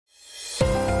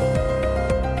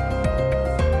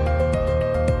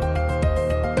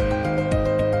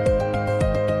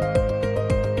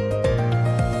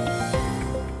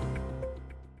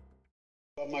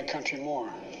country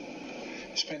more.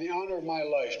 It's been the honor of my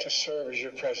life to serve as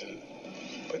your president,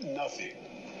 but nothing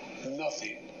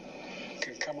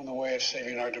can come in the way of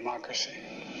saving our democracy.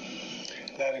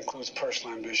 That includes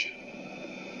personal ambition.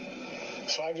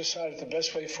 So I've decided the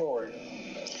best way forward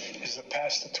is to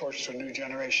pass the torch to a new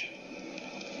generation.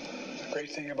 The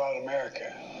great thing about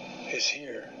America is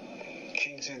here,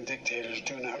 kings and dictators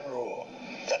do not rule,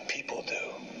 the people do.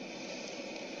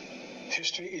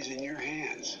 History is in your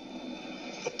hands.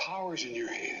 The power is in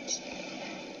your hands.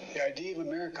 The idea of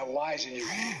America lies in your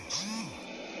hands.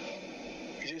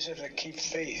 You just have to keep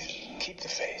faith. Keep the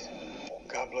faith.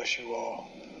 God bless you all.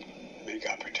 May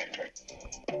God protect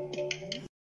us.